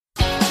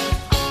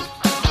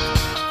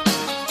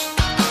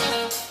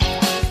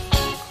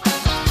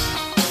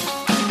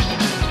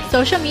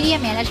Social media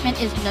management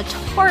is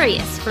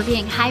notorious for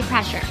being high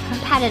pressure,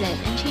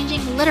 competitive, and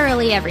changing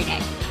literally every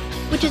day,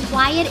 which is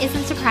why it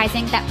isn't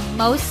surprising that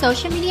most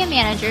social media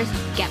managers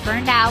get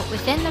burned out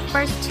within the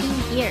first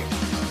 2 years.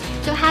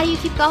 So how do you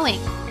keep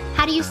going?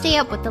 How do you stay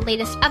up with the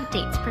latest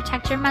updates,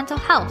 protect your mental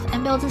health,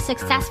 and build a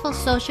successful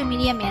social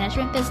media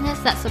management business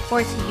that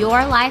supports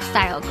your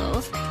lifestyle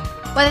goals?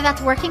 Whether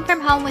that's working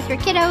from home with your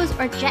kiddos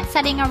or jet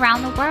setting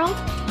around the world,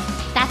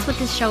 that's what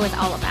this show is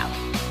all about.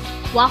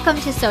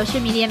 Welcome to Social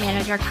Media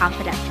Manager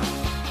Confidential.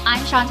 I'm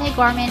Shantae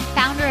Gorman,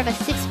 founder of a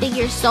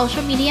 6-figure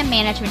social media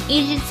management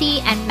agency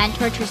and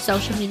mentor to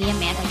social media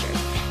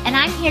managers. And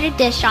I'm here to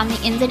dish on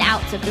the ins and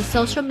outs of the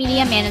social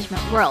media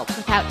management world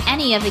without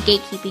any of the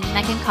gatekeeping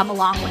that can come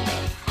along with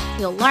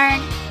it. You'll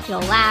learn,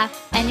 you'll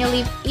laugh, and you'll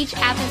leave each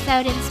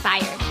episode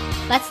inspired.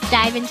 Let's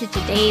dive into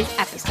today's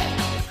episode.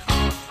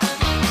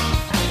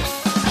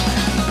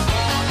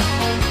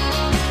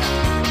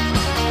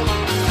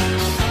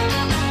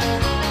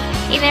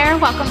 Hey there,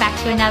 welcome back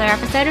to another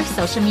episode of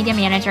Social Media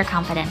Manager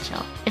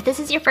Confidential. If this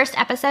is your first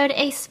episode,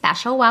 a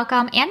special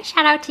welcome and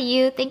shout out to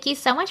you. Thank you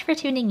so much for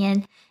tuning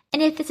in.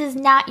 And if this is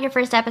not your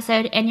first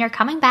episode and you're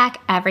coming back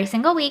every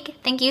single week,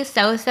 thank you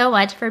so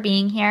much for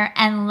being here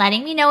and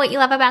letting me know what you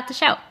love about the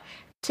show.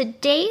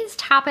 Today's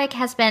topic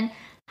has been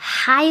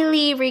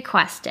highly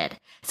requested.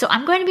 So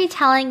I'm going to be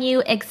telling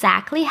you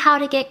exactly how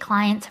to get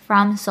clients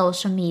from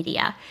social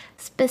media,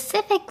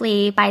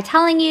 specifically by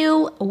telling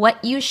you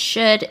what you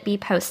should be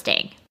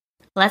posting.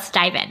 Let's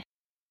dive in.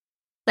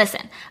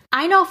 Listen,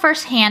 I know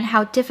firsthand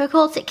how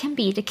difficult it can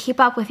be to keep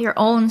up with your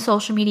own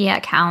social media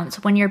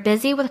accounts when you're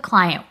busy with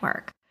client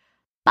work.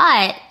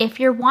 But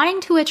if you're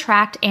wanting to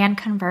attract and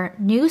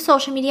convert new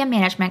social media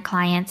management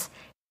clients,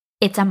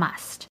 it's a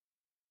must.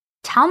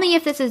 Tell me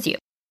if this is you.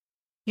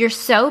 You're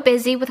so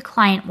busy with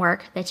client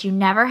work that you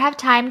never have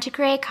time to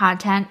create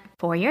content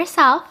for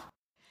yourself.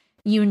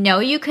 You know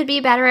you could be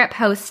better at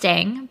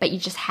posting, but you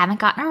just haven't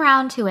gotten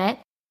around to it.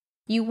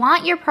 You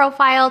want your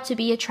profile to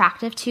be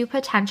attractive to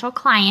potential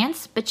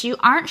clients, but you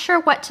aren't sure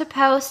what to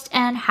post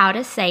and how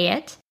to say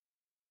it.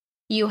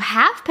 You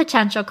have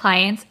potential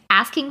clients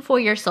asking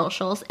for your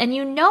socials, and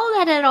you know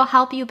that it'll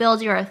help you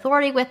build your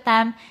authority with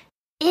them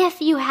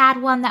if you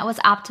had one that was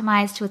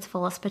optimized to its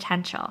fullest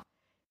potential.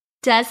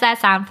 Does that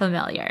sound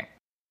familiar?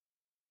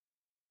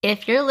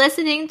 If you're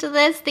listening to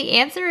this, the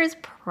answer is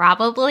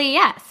probably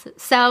yes.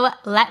 So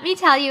let me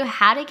tell you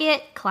how to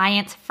get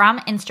clients from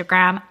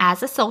Instagram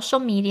as a social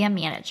media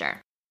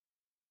manager.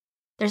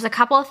 There's a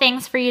couple of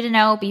things for you to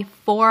know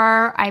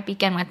before I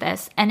begin with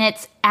this, and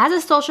it's as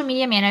a social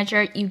media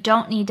manager, you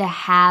don't need to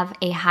have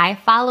a high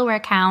follower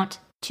count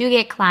to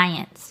get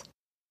clients.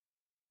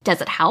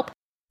 Does it help?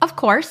 Of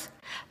course.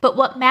 But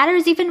what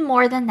matters even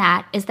more than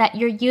that is that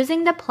you're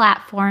using the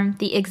platform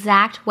the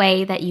exact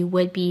way that you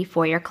would be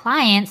for your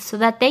clients so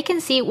that they can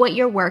see what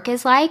your work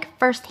is like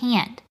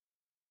firsthand.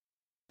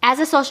 As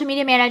a social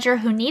media manager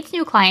who needs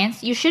new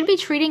clients, you should be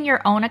treating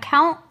your own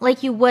account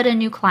like you would a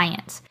new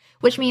client's,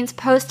 which means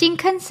posting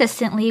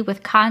consistently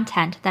with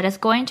content that is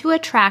going to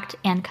attract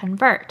and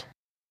convert.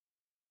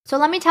 So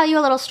let me tell you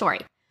a little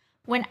story.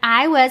 When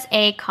I was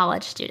a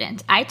college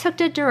student, I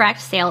took a direct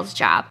sales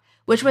job,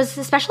 which was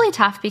especially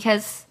tough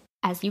because,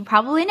 as you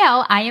probably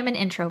know, I am an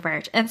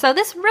introvert. And so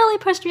this really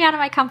pushed me out of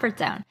my comfort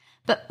zone.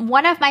 But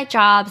one of my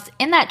jobs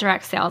in that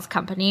direct sales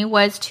company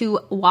was to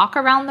walk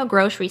around the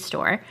grocery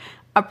store,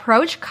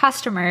 approach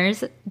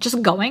customers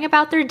just going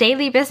about their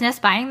daily business,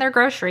 buying their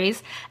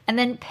groceries, and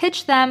then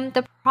pitch them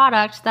the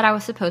product that I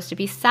was supposed to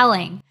be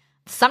selling.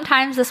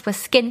 Sometimes this was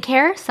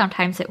skincare,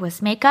 sometimes it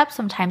was makeup,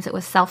 sometimes it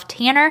was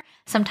self-tanner,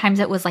 sometimes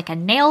it was like a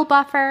nail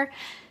buffer.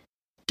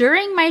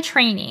 During my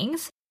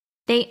trainings,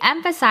 they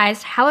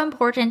emphasized how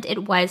important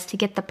it was to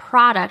get the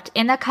product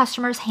in the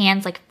customer's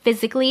hands, like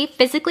physically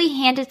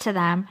hand it to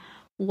them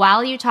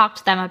while you talked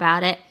to them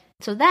about it.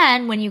 So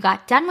then when you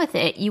got done with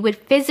it, you would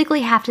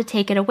physically have to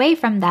take it away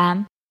from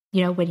them,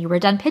 when you were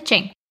done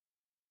pitching.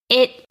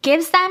 It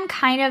gives them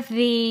kind of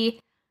the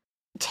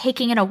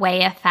taking it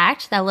away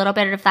effect, that little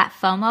bit of that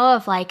FOMO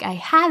of like, I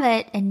have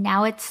it and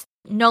now it's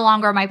no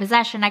longer my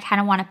possession. I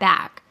kind of want it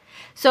back.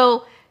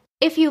 So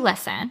if you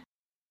listen,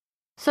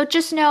 so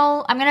just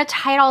know, I'm going to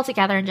tie it all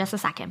together in just a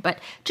second, but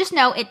just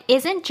know it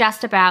isn't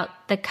just about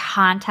the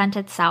content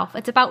itself.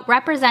 It's about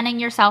representing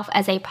yourself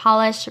as a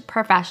polished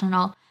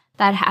professional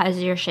that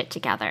has your shit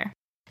together.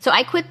 So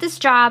I quit this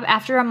job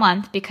after a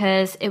month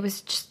because it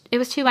was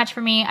too much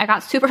for me. I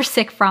got super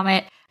sick from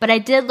it, but I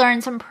did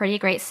learn some pretty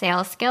great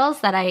sales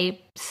skills that I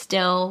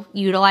still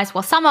utilize.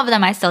 Well, some of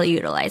them I still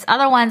utilize.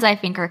 Other ones I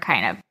think are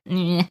kind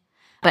of,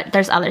 but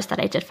there's others that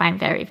I did find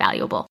very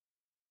valuable.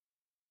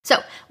 So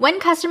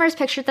when customers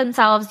picture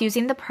themselves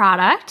using the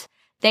product,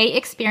 they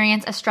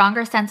experience a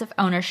stronger sense of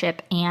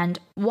ownership and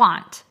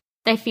want.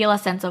 They feel a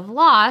sense of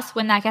loss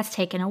when that gets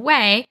taken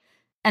away,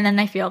 and then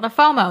they feel the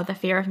FOMO, the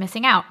fear of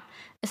missing out,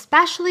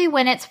 especially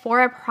when it's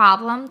for a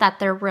problem that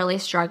they're really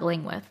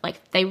struggling with.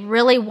 Like they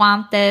really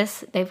want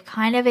this, they've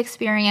kind of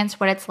experienced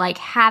what it's like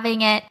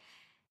having it,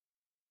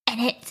 and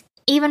it's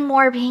even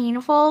more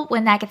painful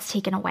when that gets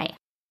taken away.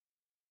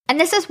 And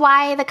this is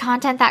why the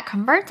content that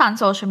converts on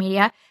social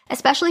media,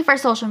 especially for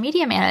social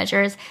media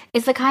managers,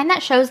 is the kind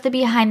that shows the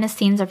behind the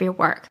scenes of your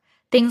work.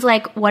 Things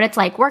like what it's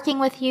like working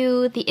with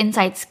you, the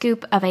inside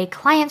scoop of a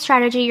client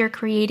strategy you're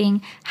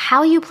creating,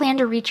 how you plan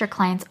to reach your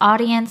client's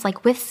audience,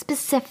 like with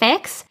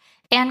specifics,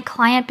 and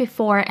client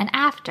before and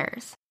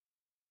afters.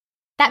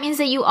 That means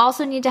that you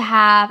also need to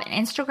have an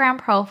Instagram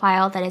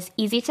profile that is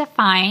easy to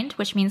find,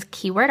 which means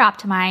keyword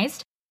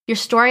optimized. Your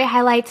story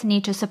highlights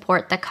need to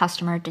support the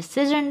customer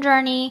decision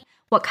journey.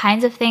 What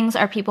kinds of things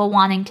are people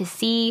wanting to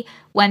see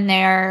when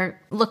they're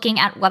looking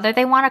at whether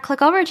they want to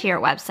click over to your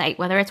website,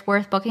 whether it's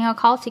worth booking a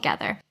call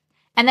together.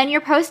 And then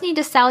your posts need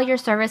to sell your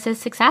services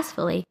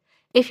successfully.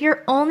 If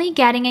you're only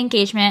getting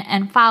engagement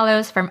and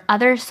follows from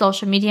other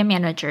social media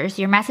managers,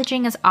 your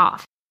messaging is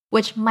off,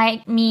 which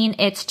might mean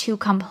it's too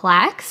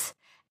complex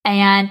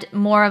and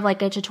more of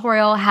like a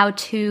tutorial,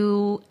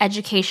 how-to,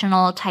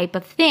 educational type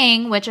of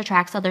thing, which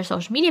attracts other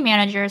social media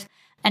managers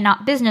and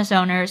not business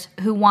owners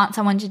who want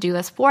someone to do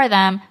this for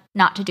them,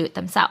 not to do it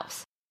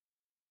themselves.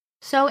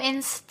 So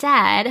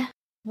instead,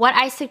 what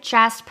I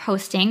suggest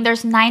posting,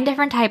 there's 9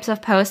 different types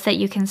of posts that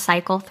you can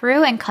cycle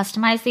through and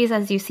customize these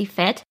as you see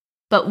fit.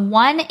 But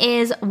one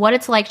is what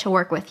it's like to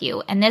work with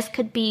you. And this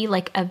could be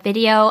like a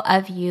video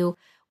of you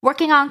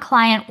working on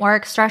client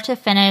work, start to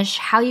finish,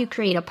 how you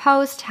create a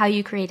post, how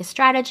you create a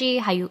strategy,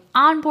 how you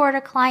onboard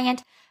a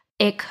client.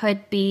 It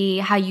could be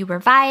how you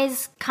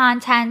revise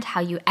content,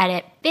 how you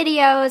edit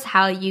videos,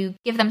 how you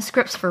give them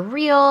scripts for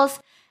reels.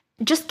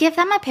 Just give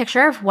them a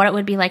picture of what it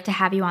would be like to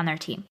have you on their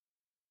team.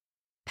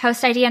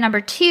 Post idea number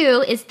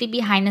 2 is the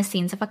behind the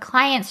scenes of a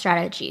client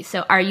strategy.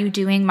 So are you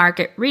doing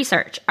market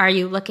research? Are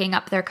you looking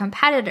up their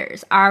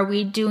competitors? Are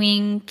we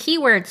doing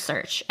keyword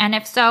search? And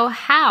if so,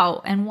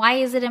 how and why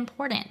is it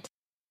important?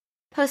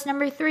 Post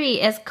number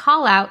 3 is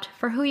call out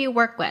for who you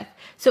work with.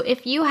 So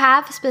if you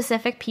have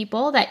specific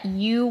people that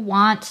you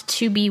want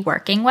to be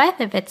working with,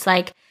 if it's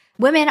like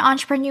women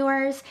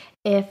entrepreneurs,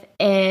 if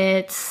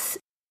it's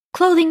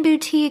clothing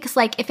boutiques,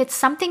 like if it's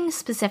something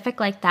specific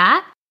like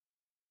that,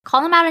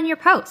 call them out in your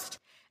post.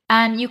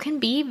 You can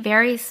be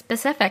very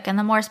specific, and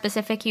the more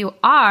specific you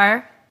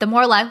are, the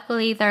more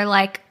likely they're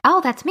like,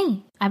 oh, that's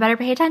me. I better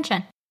pay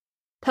attention.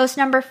 Post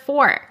number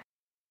 4,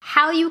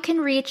 how you can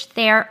reach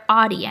their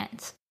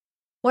audience.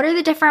 What are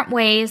the different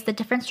ways, the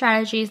different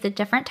strategies, the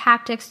different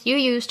tactics you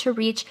use to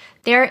reach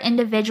their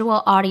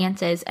individual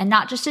audiences, and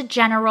not just a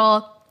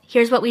general,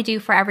 here's what we do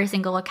for every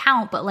single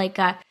account, but like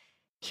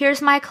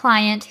here's my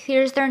client,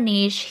 here's their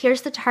niche,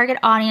 here's the target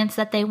audience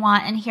that they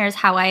want, and here's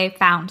how I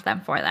found them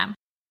for them.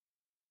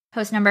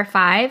 Post number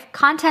 5,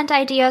 content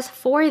ideas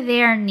for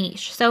their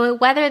niche. So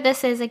whether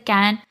this is,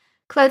 again,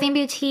 clothing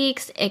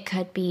boutiques, it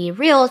could be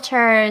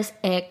realtors,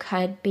 it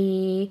could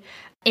be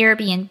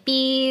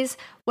Airbnbs,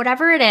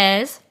 whatever it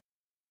is,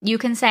 you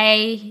can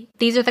say,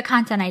 these are the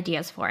content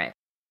ideas for it.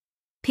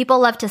 People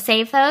love to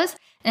save those,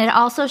 and it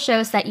also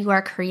shows that you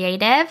are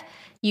creative.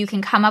 You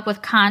can come up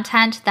with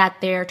content that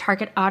their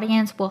target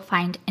audience will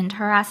find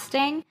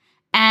interesting,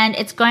 and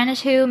it's going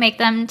to make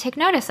them take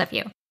notice of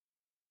you.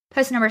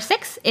 Post number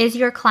 6 is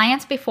your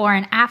clients before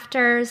and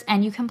afters,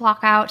 and you can block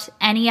out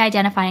any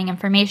identifying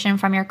information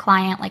from your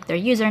client, like their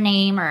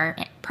username or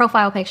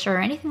profile picture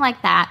or anything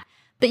like that.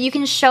 But you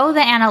can show the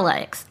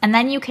analytics, and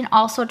then you can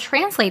also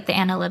translate the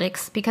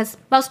analytics, because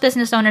most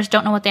business owners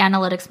don't know what the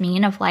analytics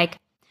mean of like,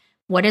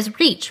 what is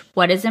reach?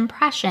 What is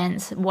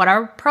impressions? What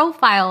are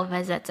profile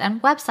visits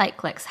and website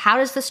clicks? How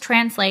does this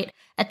translate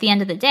at the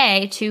end of the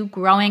day to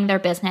growing their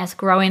business,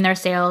 growing their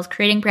sales,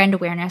 creating brand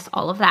awareness,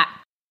 all of that?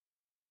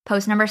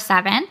 Post number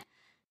 7,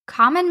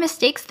 common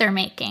mistakes they're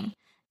making.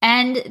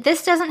 And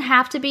this doesn't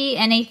have to be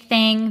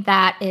anything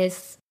that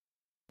is,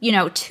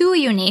 too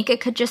unique.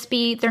 It could just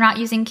be they're not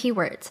using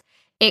keywords.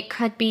 It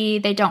could be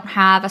they don't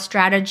have a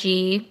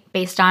strategy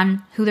based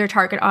on who their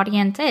target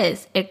audience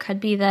is. It could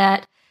be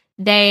that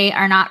they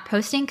are not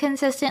posting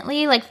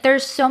consistently. Like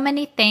there's so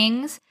many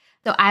things.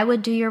 So I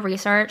would do your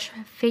research,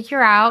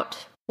 figure out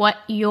what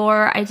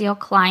your ideal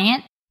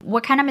client,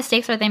 what kind of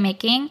mistakes are they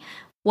making?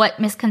 What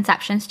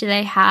misconceptions do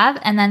they have?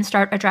 And then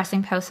start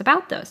addressing posts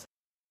about those.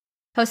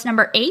 Post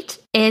number 8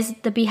 is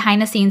the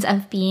behind the scenes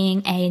of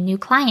being a new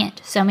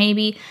client. So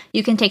maybe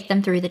you can take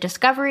them through the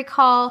discovery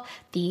call,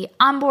 the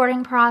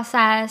onboarding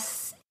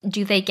process.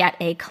 Do they get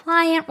a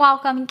client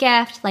welcome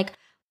gift? Like,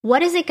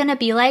 what is it going to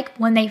be like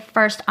when they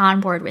first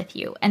onboard with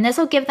you? And this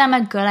will give them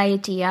a good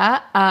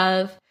idea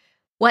of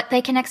what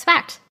they can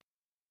expect.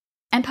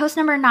 And post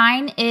number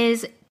 9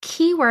 is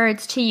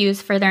keywords to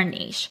use for their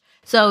niche.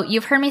 So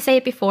you've heard me say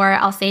it before,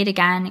 I'll say it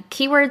again.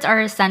 Keywords are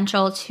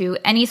essential to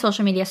any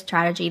social media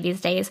strategy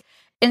these days.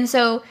 And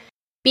so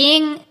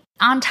being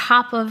on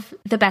top of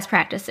the best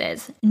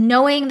practices,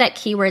 knowing that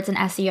keywords and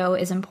SEO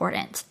is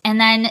important, and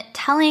then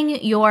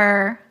telling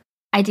your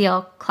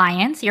ideal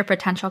clients, your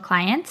potential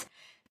clients,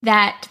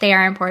 that they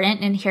are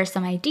important and here's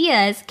some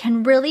ideas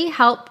can really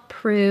help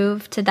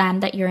prove to them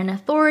that you're an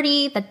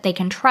authority, that they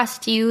can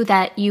trust you,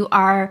 that you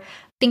are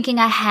thinking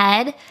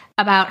ahead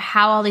about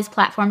how all these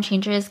platform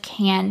changes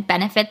can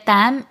benefit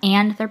them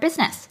and their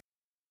business.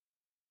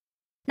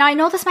 Now, I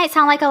know this might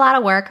sound like a lot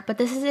of work, but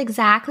this is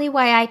exactly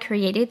why I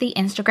created the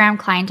Instagram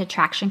Client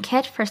Attraction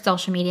Kit for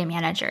social media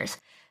managers.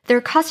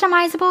 They're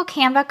customizable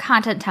Canva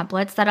content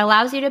templates that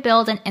allows you to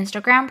build an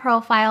Instagram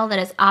profile that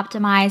is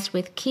optimized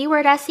with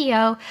keyword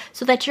SEO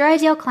so that your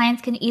ideal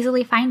clients can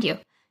easily find you,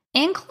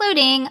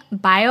 including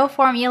bio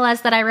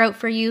formulas that I wrote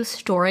for you,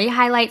 story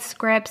highlight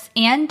scripts,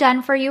 and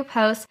done-for-you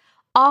posts,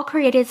 all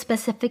created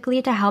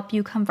specifically to help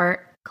you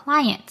convert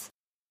clients.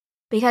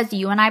 Because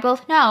you and I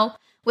both know,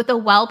 with a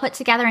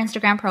well-put-together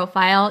Instagram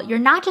profile, you're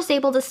not just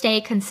able to stay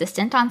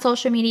consistent on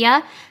social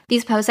media.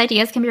 These post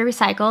ideas can be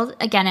recycled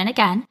again and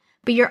again,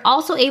 but you're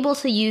also able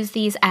to use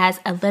these as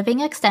a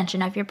living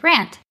extension of your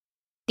brand.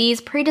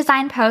 These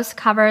pre-designed posts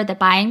cover the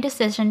buying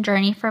decision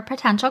journey for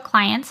potential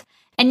clients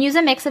and use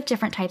a mix of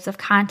different types of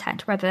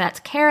content, whether that's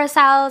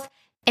carousels,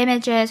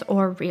 images,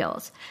 or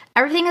reels.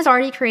 Everything is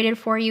already created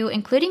for you,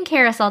 including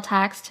carousel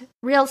text,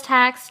 reels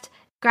text,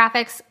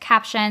 graphics,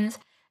 captions,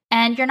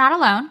 and you're not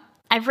alone.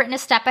 I've written a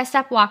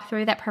step-by-step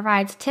walkthrough that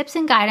provides tips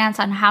and guidance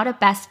on how to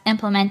best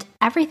implement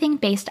everything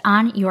based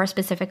on your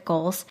specific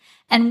goals.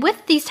 And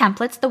with these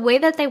templates, the way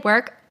that they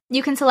work,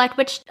 you can select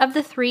which of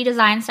the 3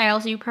 design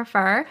styles you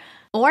prefer,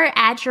 or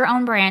add your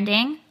own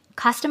branding,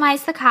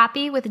 customize the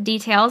copy with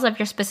details of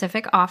your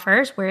specific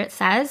offers where it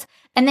says,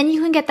 and then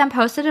you can get them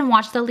posted and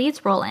watch the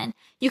leads roll in.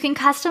 You can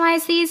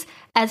customize these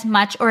as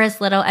much or as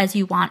little as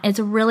you want. It's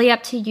really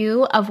up to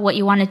you of what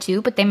you want to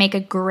do, but they make a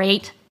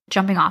great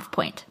jumping off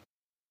point.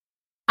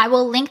 I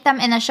will link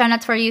them in the show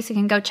notes for you so you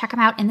can go check them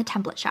out in the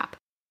template shop.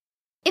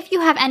 If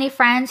you have any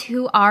friends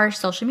who are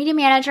social media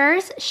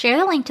managers, share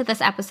the link to this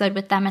episode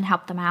with them and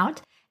help them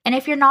out. And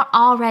if you're not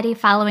already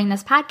following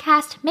this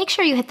podcast, make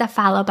sure you hit the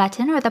follow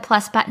button or the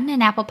plus button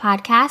in Apple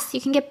Podcasts.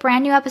 You can get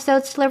brand new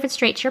episodes delivered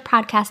straight to your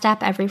podcast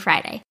app every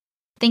Friday.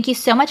 Thank you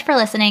so much for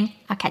listening.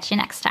 I'll catch you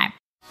next time.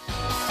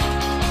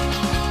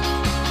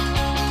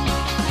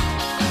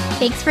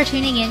 Thanks for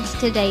tuning in to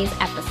today's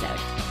episode.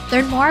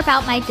 Learn more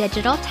about my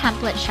digital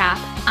template shop,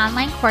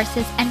 online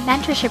courses, and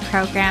mentorship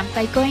program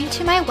by going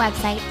to my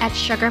website at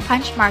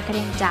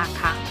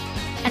sugarpunchmarketing.com.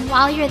 And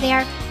while you're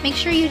there, make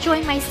sure you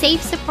join my safe,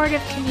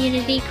 supportive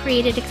community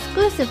created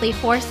exclusively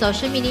for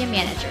social media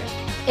managers.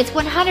 It's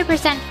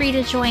 100% free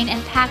to join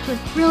and packed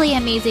with really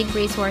amazing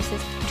resources,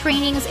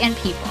 trainings, and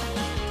people.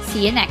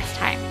 See you next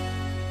time.